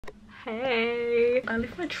Hey, I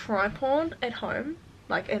left my tripod at home,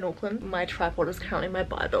 like in Auckland. My tripod is currently my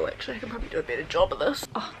Bible. Actually, I can probably do a better job of this.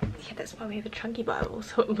 Oh yeah, that's why we have a chunky Bible,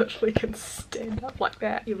 so it literally can stand up like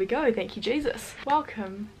that. Here we go. Thank you, Jesus.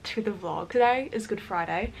 Welcome to the vlog. Today is Good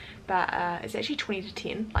Friday, but it's actually 20 to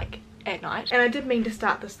 10, like at night, and I did mean to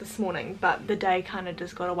start this morning, but the day kind of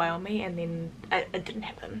just got away on me, and then it didn't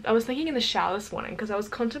happen. I was thinking in the shower this morning because I was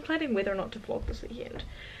contemplating whether or not to vlog this weekend,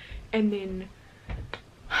 and then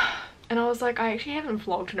and I was like, I actually haven't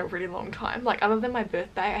vlogged in a really long time. Like, other than my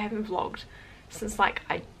birthday, I haven't vlogged since like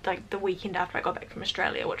the weekend after I got back from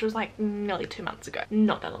Australia, which was like nearly 2 months ago.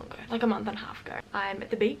 Not that long ago, like a month and a half ago. I'm at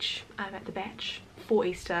the beach, I'm at the Batch for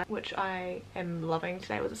Easter, which I am loving.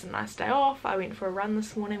 Today was just a nice day off. I went for a run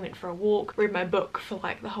this morning, went for a walk, read my book for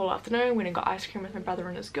like the whole afternoon, went and got ice cream with my brother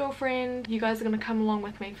and his girlfriend. You guys are gonna come along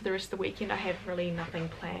with me for the rest of the weekend. I have really nothing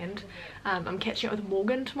planned. I'm catching up with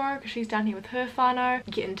Morgan tomorrow because she's down here with her whānau.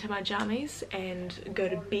 Get into my jammies and go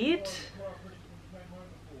to bed.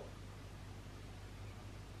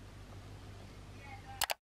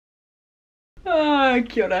 Oh,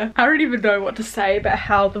 kia ora. I don't even know what to say about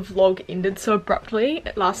how the vlog ended so abruptly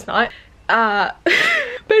last night.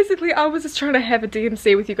 Basically, I was just trying to have a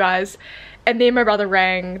DMC with you guys, and then my brother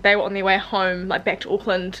rang. They were on their way home, like back to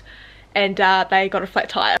Auckland, and they got a flat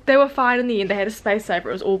tire. They were fine in the end. They had a space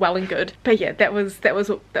saver. It was all well and good. But yeah, that was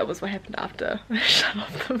what happened after I shut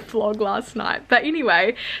off the vlog last night. But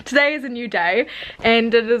anyway, today is a new day,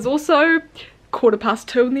 and it is also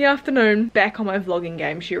 2:15 in the afternoon, back on my vlogging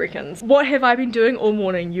game, she reckons. What have I been doing all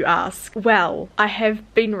morning, you ask? Well, I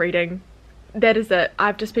have been reading. That is it.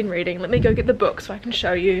 I've just been reading. Let me go get the book so I can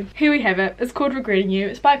show you. Here we have it. It's called Regretting You.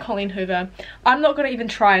 It's by Colleen Hoover. I'm not going to even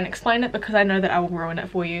try and explain it because I know that I will ruin it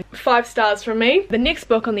for you. 5 stars from me. The next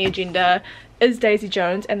book on the agenda is Daisy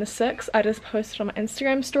Jones and the Six. I just posted on my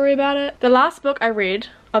Instagram story about it. The last book I read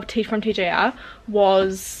from TJR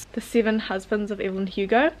was The 7 Husbands of Evelyn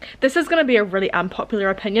Hugo. This is going to be a really unpopular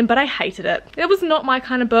opinion, but I hated it. It was not my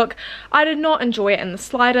kind of book. I did not enjoy it in the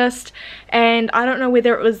slightest, and I don't know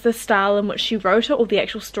whether it was the style in which she wrote it or the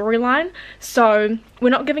actual storyline. So we're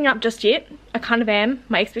not giving up just yet. I kind of am.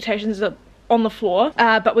 My expectations are on the floor,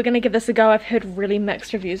 but we're going to give this a go. I've heard really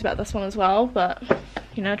mixed reviews about this one as well, but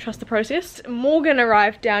you know, trust the process. Morgan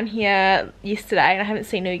arrived down here yesterday and I haven't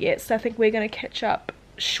seen her yet, so I think we're going to catch up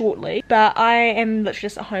shortly, but I am literally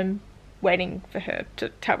just at home waiting for her to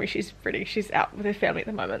tell me she's ready. She's out with her family at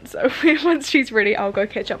the moment, so once she's ready I'll go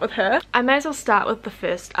catch up with her. I may as well start with the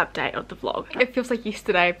first update of the vlog. It feels like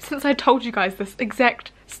yesterday since I told you guys this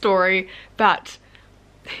exact story, but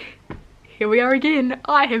here we are again.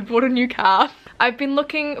 I have bought a new car. I've been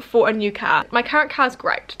looking for a new car. My current car's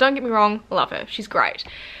great, don't get me wrong, I love her, she's great,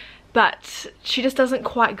 but she just doesn't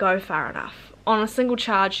quite go far enough. On a single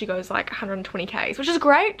charge she goes like 120 k's, which is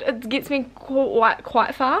great. It gets me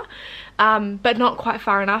quite far, but not quite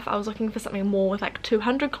far enough. I was looking for something more with like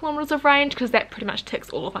 200 kilometers of range because that pretty much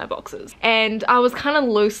ticks all of my boxes. And I was kind of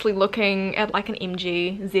loosely looking at like an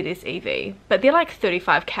MG ZS EV, but they're like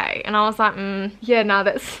 35k, and I was like, yeah, nah,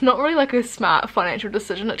 that's not really like a smart financial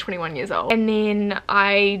decision at 21 years old. And then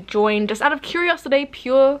I joined, just out of curiosity,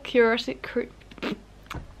 pure curiosity.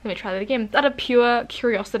 Let me try that again. Out of pure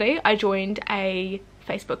curiosity, I joined a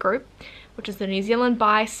Facebook group, which is the New Zealand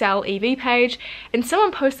Buy Sell EV page, and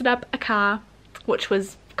someone posted up a car which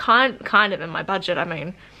was kind of in my budget. I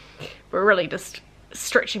mean, we're really just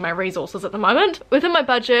stretching my resources at the moment. Within my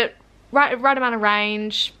budget, right amount of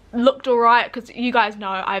range, looked alright, because you guys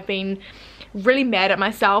know I've been really mad at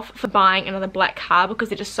myself for buying another black car because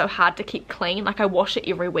they're just so hard to keep clean. Like, I wash it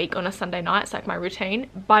every week on a Sunday night. It's like my routine.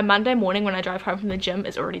 By Monday morning when I drive home from the gym,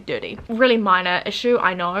 it's already dirty. Really minor issue,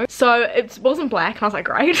 I know. So it wasn't black and I was like,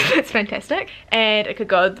 great, that's fantastic, and it could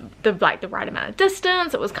go the right amount of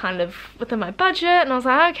distance. It was kind of within my budget, and I was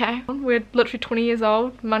like, okay, we're literally 20 years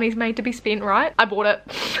old, money's made to be spent, right? I bought it.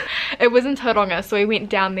 It was in Tauranga, so we went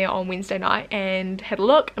down there on Wednesday night and had a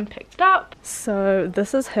look and picked it up. So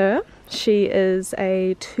this is her. She is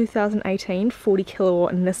a 2018 40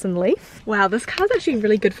 kilowatt Nissan Leaf. Wow, this car's actually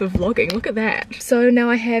really good for vlogging. Look at that. So now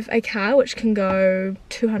I have a car which can go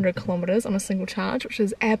 200 kilometers on a single charge, which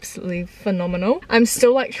is absolutely phenomenal. I'm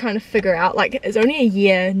still like trying to figure out, like, it's only a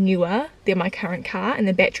year newer than my current car and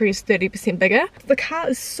the battery is 30% bigger. The car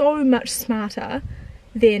is so much smarter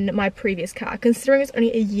than my previous car. Considering it's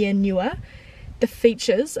only a year newer, the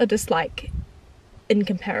features are just like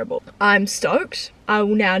incomparable. I'm stoked. I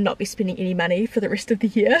will now not be spending any money for the rest of the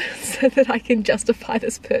year so that I can justify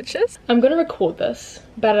this purchase. I'm going to record this,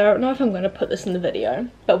 but I don't know if I'm going to put this in the video.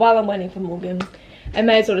 But while I'm waiting for Morgan, I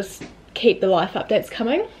may as well just keep the life updates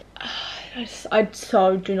coming. I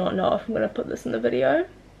so do not know if I'm going to put this in the video.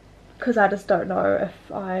 because I just don't know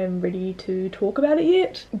if I'm ready to talk about it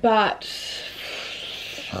yet. But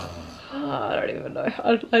I don't even know.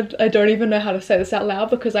 I don't even know how to say this out loud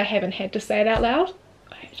because I haven't had to say it out loud.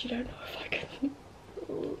 I actually don't know if I can.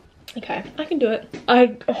 Okay, I can do it.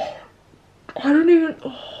 I don't even,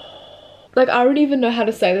 like, I don't even know how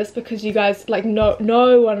to say this because you guys, like, no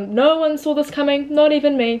one saw this coming, not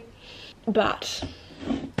even me. But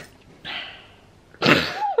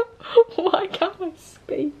why can't I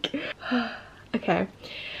speak? Okay,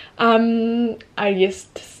 I guess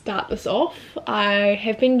to start this off, I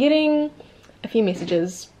have been getting a few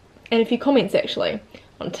messages and a few comments actually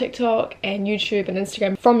on TikTok and YouTube and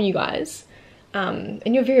Instagram from you guys, and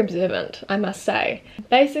you're very observant, I must say.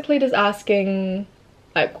 Basically just asking,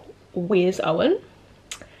 like, where's Owen?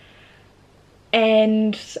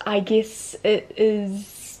 And I guess it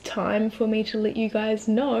is time for me to let you guys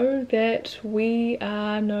know that we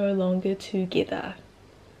are no longer together.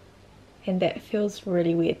 And that feels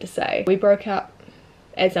really weird to say. We broke up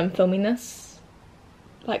as I'm filming this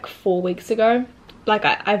like 4 weeks ago. Like,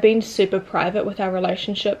 I've been super private with our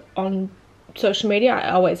relationship on social media.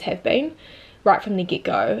 I always have been, right from the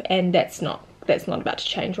get-go, and that's not about to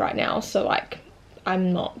change right now. So, like,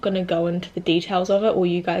 I'm not gonna go into the details of it. All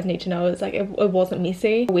you guys need to know is, like, it wasn't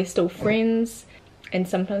messy. We're still friends, and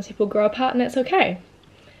sometimes people grow apart, and that's okay.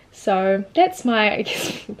 So that's my, I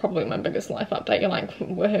guess, probably my biggest life update. You're like,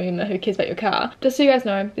 who cares about your car? Just so you guys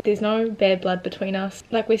know, there's no bad blood between us.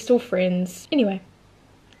 Like, we're still friends. Anyway,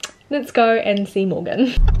 let's go and see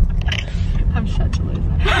Morgan. I'm such a loser.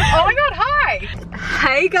 Oh my god, hi!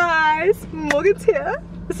 Hey guys, Morgan's here.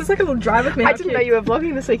 This is like a little drive with me. I didn't know you were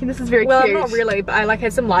vlogging this week, and this is very cute. Well, not really, but I like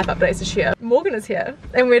had some life updates to share. Morgan is here,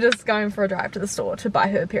 and we're just going for a drive to the store to buy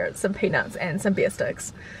her parents some peanuts and some beer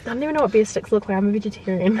sticks. I don't even know what beer sticks look like. I'm a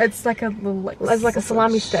vegetarian. It's like a little, like, it's like a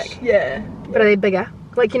salami stick. Yeah. But are they bigger?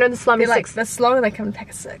 Like, you know the salami sticks? Like, they're slower, they come in a pack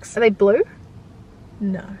of 6. Are they blue?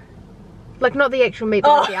 No. Like, not the actual meat,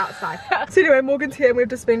 but the outside. So anyway, Morgan's here and we've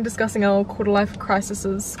just been discussing our quarter life crises.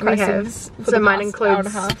 So mine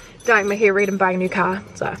includes dyeing my hair red and buying a new car.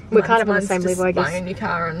 So we're kind of on the same level, I guess. Buying a new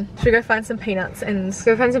car, and should we go find some peanuts and...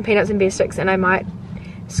 Go find some peanuts and beer sticks, and I might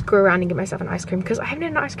screw around and get myself an ice cream, because I haven't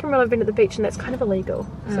had an ice cream while I've been at the beach, and that's kind of illegal.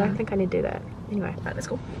 So I think I need to do that. Anyway, right, let's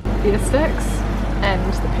go. Beer sticks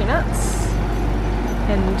and the peanuts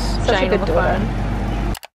and Jane on the phone.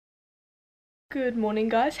 Good morning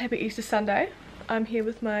guys, happy Easter Sunday. I'm here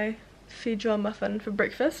with my Feijoa muffin for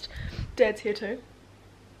breakfast. Dad's here too.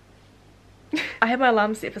 I had my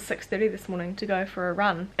alarm set for 6:30 this morning to go for a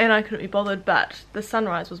run, and I couldn't be bothered, but the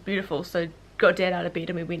sunrise was beautiful, so got Dad out of bed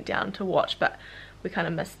and we went down to watch, but we kind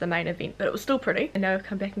of missed the main event, but it was still pretty. And now we've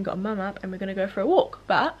come back and got Mum up and we're gonna go for a walk,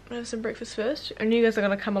 but I'm gonna have some breakfast first, and you guys are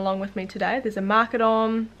gonna come along with me today. There's a market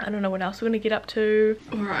on, I don't know what else we're gonna get up to.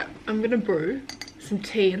 Alright, I'm gonna brew some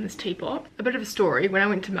tea in this teapot. A bit of a story, when I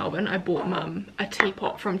went to Melbourne I bought Mum a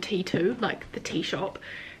teapot from T2, like the tea shop,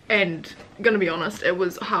 and gonna be honest, it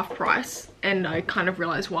was half price, and I kind of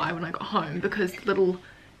realised why when I got home, because the little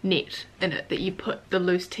net in it that you put the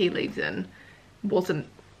loose tea leaves in wasn't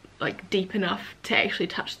like deep enough to actually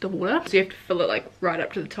touch the water, so you have to fill it like right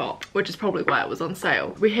up to the top, which is probably why it was on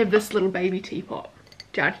sale. We have this little baby teapot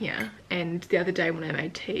down here, and the other day when I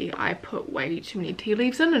made tea I put way too many tea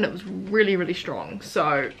leaves in and it was really strong,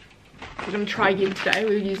 so we're gonna try again today.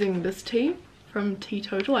 We're using this tea from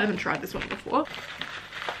Teetotal. I haven't tried this one before,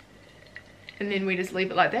 and then we just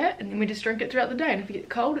leave it like that, and then we just drink it throughout the day, and if it gets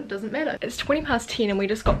cold it doesn't matter. It's 20 past 10 and we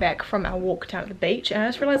just got back from our walk down at the beach, and I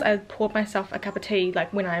just realized I poured myself a cup of tea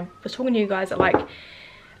like when I was talking to you guys at like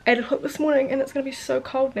 8 o'clock this morning, and it's gonna be so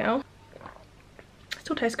cold now.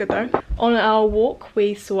 Still tastes good though. On our walk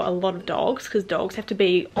we saw a lot of dogs, because dogs have to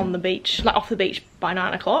be on the beach, like off the beach by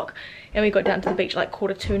 9 o'clock, and we got down to the beach like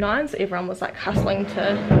 8:45, so everyone was like hustling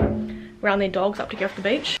to round their dogs up to get off the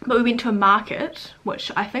beach. But we went to a market,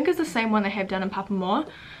 which I think is the same one they have down in Papamoa,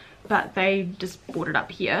 but they just brought it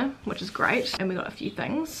up here, which is great, and we got a few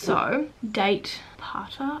things. So date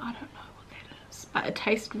pata, I don't know what that is, but it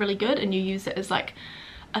tastes really good, and you use it as like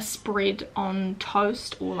a spread on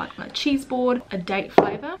toast or like on a cheese board. A date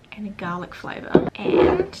flavour and a garlic flavour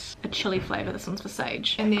and a chili flavour. This one's for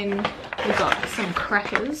Sage. And then we got some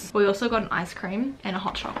crackers. We also got an ice cream and a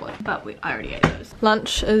hot chocolate, but I already ate those.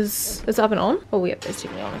 Lunch is oven on. Oh yep, it's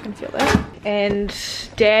definitely on, I can feel that. And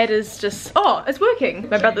Dad is just, oh, it's working.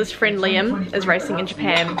 My brother's friend Liam is racing in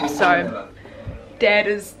Japan, so Dad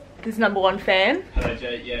is his #1 fan. Hello,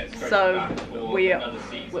 Jay. Yeah, it's so we're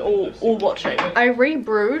all watching. I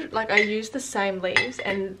re-brewed, like I used the same leaves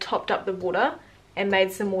and topped up the water and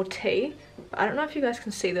made some more tea. I don't know if you guys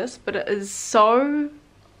can see this, but it is so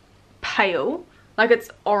pale. Like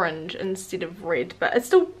it's orange instead of red, but it's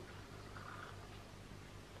still...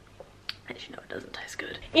 Actually, no, it doesn't taste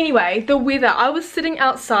good. Anyway, the weather. I was sitting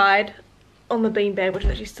outside on the beanbag, which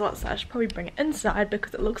is actually still outside. I should probably bring it inside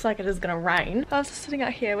because it looks like it is gonna rain. I was just sitting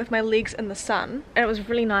out here with my legs in the sun, and it was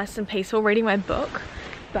really nice and peaceful reading my book,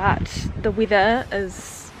 but the weather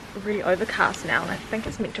is really overcast now, and I think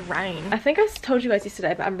it's meant to rain. I think I told you guys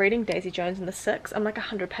yesterday, but I'm reading Daisy Jones and the Six. I'm like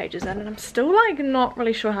 100 pages in, and I'm still like not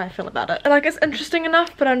really sure how I feel about it. Like, it's interesting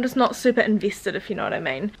enough, but I'm just not super invested, if you know what I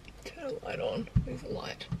mean. Turn a light on. There's a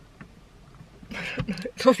light. I don't know.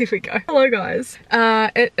 Oh, there we go. Hello guys.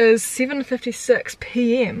 It is 7:56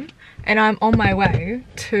 p.m. and I'm on my way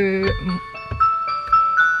to...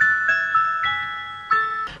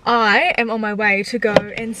 I am on my way to go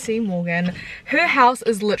and see Morgan. Her house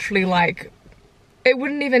is literally like... It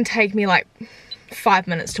wouldn't even take me like 5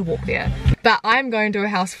 minutes to walk there. But I'm going to her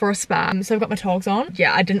house for a spa. So I've got my togs on.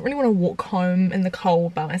 Yeah, I didn't really want to walk home in the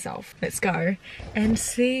cold by myself. Let's go and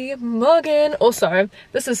see Morgan. Also,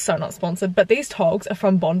 this is so not sponsored, but these togs are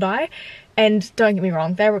from Bondi. And don't get me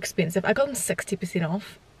wrong, they were expensive. I got them 60%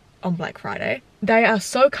 off on Black Friday. They are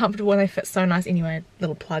so comfortable and they fit so nice. Anyway,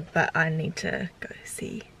 little plug, but I need to go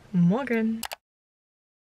see Morgan.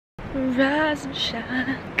 Rise and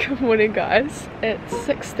shine. Good morning guys, it's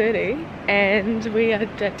 6:30 and we are,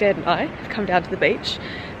 Dad and I have come down to the beach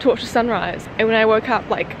to watch the sunrise, and when I woke up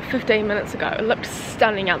like 15 minutes ago it looked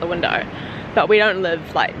stunning out the window, but we don't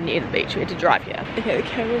live like near the beach, we had to drive here. Okay, the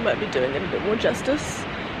camera might be doing it a bit more justice,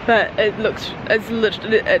 but it's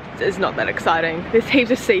literally, it is not that exciting. There's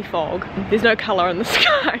heaps of sea fog, there's no colour in the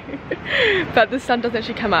sky, but the sun does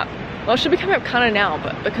actually come up. Well, it should be coming up kind of now,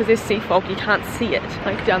 but because there's sea fog, you can't see it.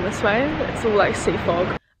 Like down this way, it's all like sea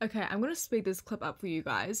fog. Okay, I'm gonna speed this clip up for you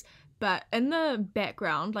guys, but in the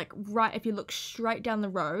background, like right, if you look straight down the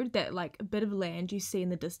road, that like a bit of land you see in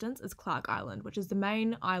the distance is Clark Island, which is the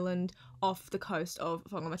main island off the coast of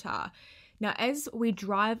Whangamata. Now, as we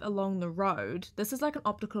drive along the road, this is like an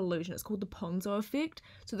optical illusion. It's called the Ponzo effect.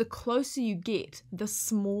 So the closer you get, the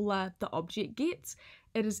smaller the object gets.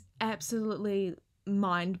 It is absolutely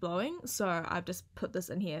mind-blowing, so I've just put this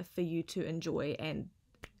in here for you to enjoy and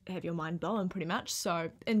have your mind blown pretty much,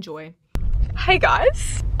 so enjoy. Hey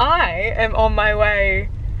guys, I am on my way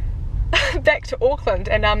back to Auckland,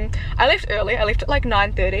 and I left early. I left at like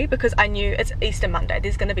 9:30 because I knew it's Easter Monday,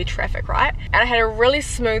 there's gonna be traffic, right? And I had a really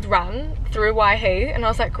smooth run through Waihi and I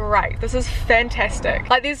was like, great, this is fantastic.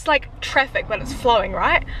 Like there's like traffic but it's flowing,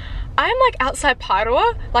 right? I'm like outside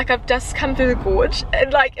Paeroa, like I've just come through the gorge,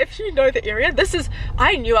 and like if you know the area, this is,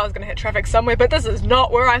 I knew I was gonna hit traffic somewhere, but this is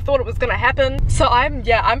not where I thought it was gonna happen. So I'm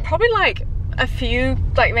probably like a few,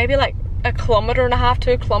 like maybe like 1.5 kilometers,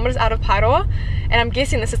 2 kilometers out of Paeroa, and I'm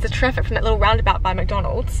guessing this is the traffic from that little roundabout by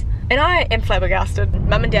McDonald's. And I am flabbergasted.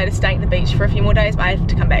 Mum and Dad are staying at the beach for a few more days, but I have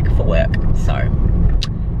to come back for work, so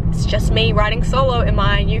it's just me riding solo in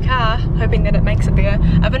my new car, hoping that it makes it there.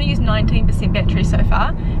 I've only used 19% battery so far,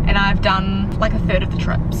 and I've done like 1/3 of the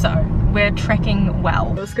trip, so we're tracking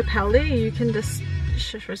well. Scapelli, you can just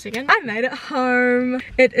shush for a second. I made it home.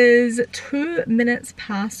 It is 2 minutes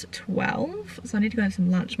past 12, so I need to go have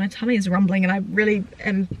some lunch. My tummy is rumbling and I really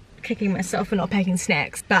am kicking myself for not packing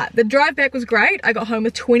snacks. But the drive back was great. I got home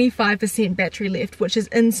with 25% battery left, which is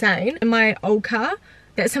insane. In my old car,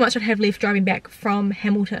 that's how much I'd have left driving back from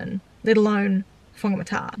Hamilton, let alone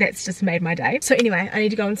Whangamata. That's just made my day. So anyway, I need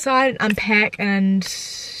to go inside and unpack, and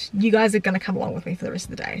you guys are gonna come along with me for the rest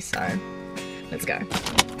of the day, so let's go.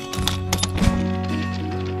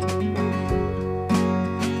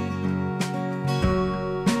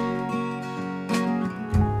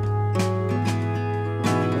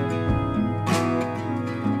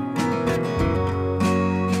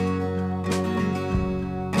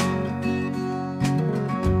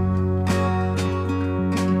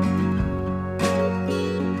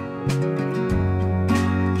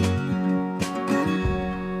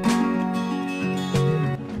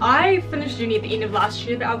 I finished uni at the end of last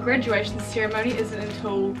year, but our graduation ceremony isn't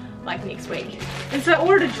until like next week. And so I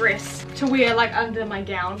ordered a dress to wear like under my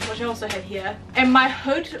gown, which I also have here. And my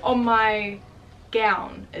hood on my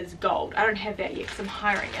gown is gold. I don't have that yet because I'm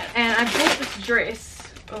hiring it. And I bought this dress.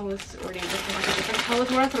 Oh, this is already looking like a different colour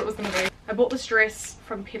to what I thought it was going to be. I bought this dress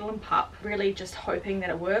from Petal and Pup, really just hoping that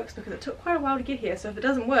it works because it took quite a while to get here. So if it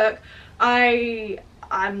doesn't work,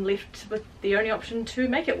 I'm left with the only option to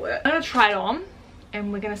make it work. I'm going to try it on,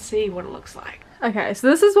 and we're gonna see what it looks like. Okay, so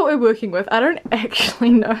this is what we're working with. I don't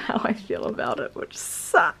actually know how I feel about it, which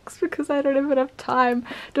sucks because I don't have enough time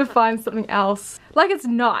to find something else. Like, it's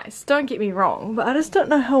nice, don't get me wrong, but I just don't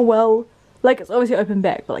know how well Like, it's obviously open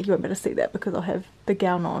back, but like you won't be able to see that because I'll have the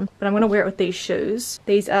gown on. But I'm gonna wear it with these shoes.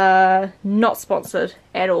 These are not sponsored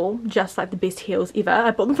at all, just like the best heels ever.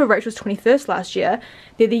 I bought them for Rachel's 21st last year.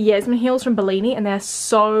 They're the Yasmin heels from Bellini, and they're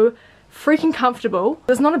so freaking comfortable.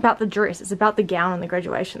 It's not about the dress, it's about the gown and the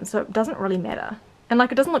graduation, so it doesn't really matter. And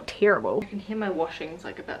like, it doesn't look terrible. I can hear my washing's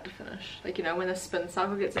like about to finish. Like, you know, when the spin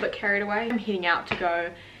cycle gets a bit carried away. I'm heading out to go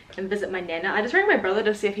and visit my nana. I just rang my brother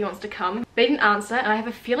to see if he wants to come, but he didn't answer, and I have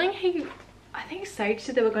a feeling I think Sage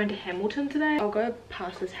said they were going to Hamilton today. I'll go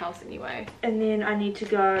past his house anyway. And then I need to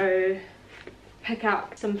go pick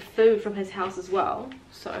up some food from his house as well.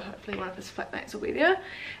 So hopefully one of his flatmates will be there.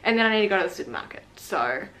 And then I need to go to the supermarket.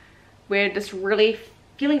 So we're just really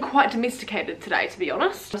feeling quite domesticated today, to be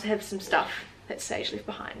honest. I also have some stuff that Sage left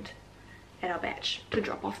behind at our batch to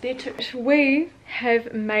drop off there too. We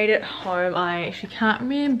have made it home. I actually can't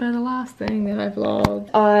remember the last thing that I vlogged.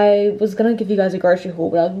 I was gonna give you guys a grocery haul,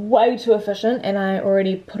 but I was way too efficient and I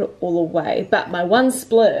already put it all away. But my one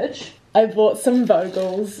splurge, I bought some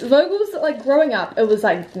Vogels. Vogels, like growing up, it was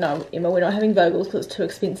like, no, Emma, we're not having Vogels because it's too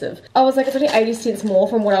expensive. I was like, it's only 80 cents more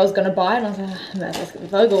from what I was gonna buy, and I was like, oh, man, let's get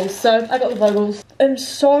the Vogels. So I got the Vogels. I'm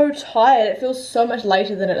so tired. It feels so much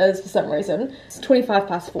later than it is for some reason. It's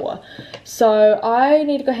 4:25. So I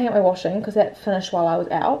need to go hang out my washing because that finished while I was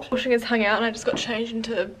out. Washing is hung out and I just got changed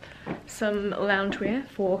into some loungewear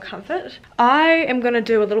for comfort. I am gonna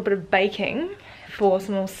do a little bit of baking for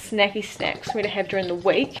some little snacky snacks for me to have during the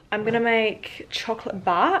week. I'm gonna make chocolate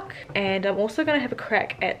bark, and I'm also gonna have a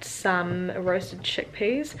crack at some roasted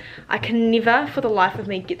chickpeas. I can never for the life of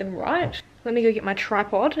me get them right. Let me go get my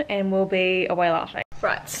tripod and we'll be away laughing.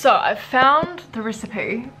 Right, so I found the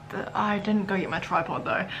recipe. I didn't go get my tripod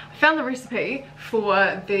though. I found the recipe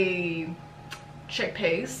for the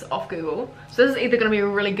chickpeas off Google. So this is either gonna be a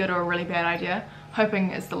really good or a really bad idea. Hoping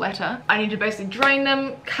it's the latter. I need to basically drain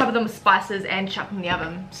them, cover them with spices, and chuck them in the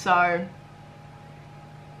oven. So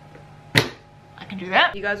I can do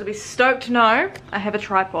that. You guys will be stoked to know I have a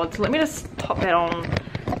tripod. So let me just pop that on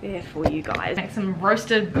there for you guys. Make some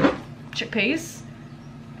roasted chickpeas,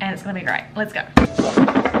 and it's gonna be great. Let's go.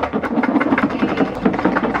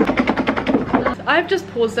 I've just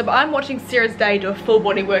paused it, but I'm watching Sarah's Day do a full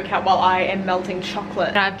body workout while I am melting chocolate.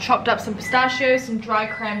 And I've chopped up some pistachios, some dry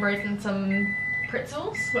cranberries, and some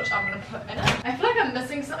pretzels, which I'm going to put in it. I feel like I'm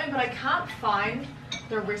missing something, but I can't find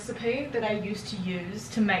the recipe that I used to use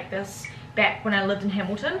to make this back when I lived in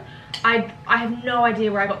Hamilton. I have no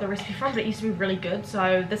idea where I got the recipe from, but it used to be really good,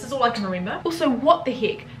 so this is all I can remember. Also, what the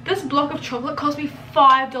heck? This block of chocolate cost me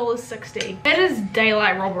 $5.60. That is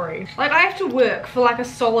daylight robbery. Like, I have to work for like a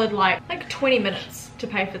solid like 20 minutes to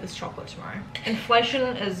pay for this chocolate tomorrow.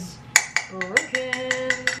 Inflation is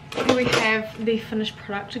broken. Here we have the finished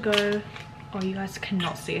product to go. Oh, you guys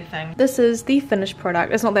cannot see a thing. This is the finished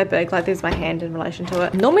product. It's not that big, like there's my hand in relation to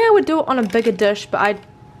it. Normally I would do it on a bigger dish, but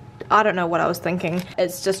I don't know what I was thinking.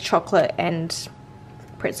 It's just chocolate and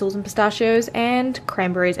pretzels and pistachios and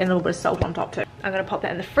cranberries and a little bit of salt on top too. I'm gonna pop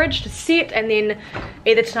that in the fridge to set, and then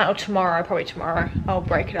either tonight or tomorrow, probably tomorrow, I'll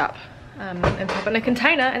break it up and pop it in a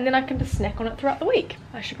container, and then I can just snack on it throughout the week.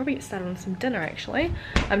 I should probably get started on some dinner actually.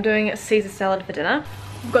 I'm doing a Caesar salad for dinner.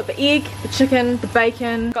 I've got the egg, the chicken, the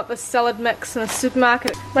bacon, got the salad mix in the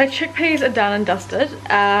supermarket. My chickpeas are done and dusted,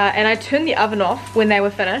 and I turned the oven off when they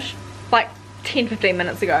were finished, like 10-15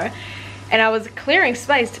 minutes ago, and I was clearing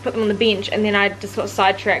space to put them on the bench, and then I just got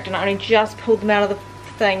sidetracked and I only just pulled them out of the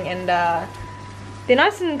thing, and they're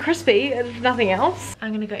nice and crispy, if nothing else.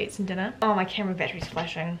 I'm gonna go eat some dinner. Oh, my camera battery's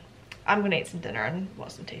flashing. I'm gonna eat some dinner and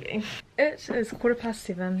watch some TV. It is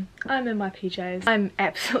 7:15. I'm in my PJs. I'm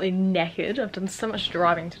absolutely knackered. I've done so much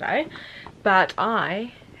driving today, but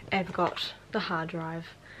I have got the hard drive.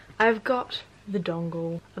 I've got the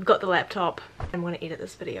dongle. I've got the laptop. I'm gonna edit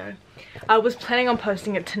this video. I was planning on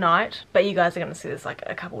posting it tonight, but you guys are gonna see this like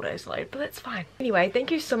a couple days late, but that's fine. Anyway,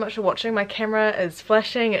 thank you so much for watching. My camera is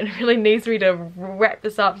flashing. It really needs me to wrap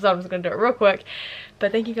this up, so I'm just gonna do it real quick.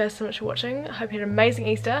 But thank you guys so much for watching. I hope you had an amazing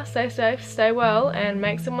Easter. Stay safe, stay well, and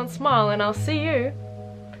make someone smile, and I'll see you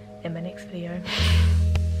in my next video.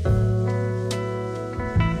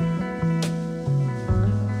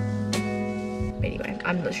 Anyway,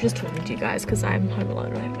 I'm literally just talking to you guys because I'm home alone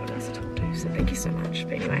and I have no one else to talk to, so thank you so much.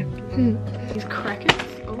 But anyway, these crackers,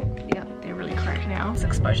 oh yeah, they're really cracked now. This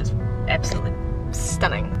exposure's absolutely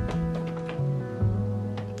stunning.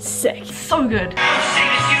 Sick, so good.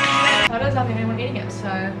 I don't have anyone eating it, so.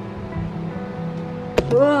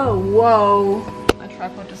 Whoa, whoa. My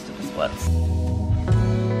tripod just took the splits.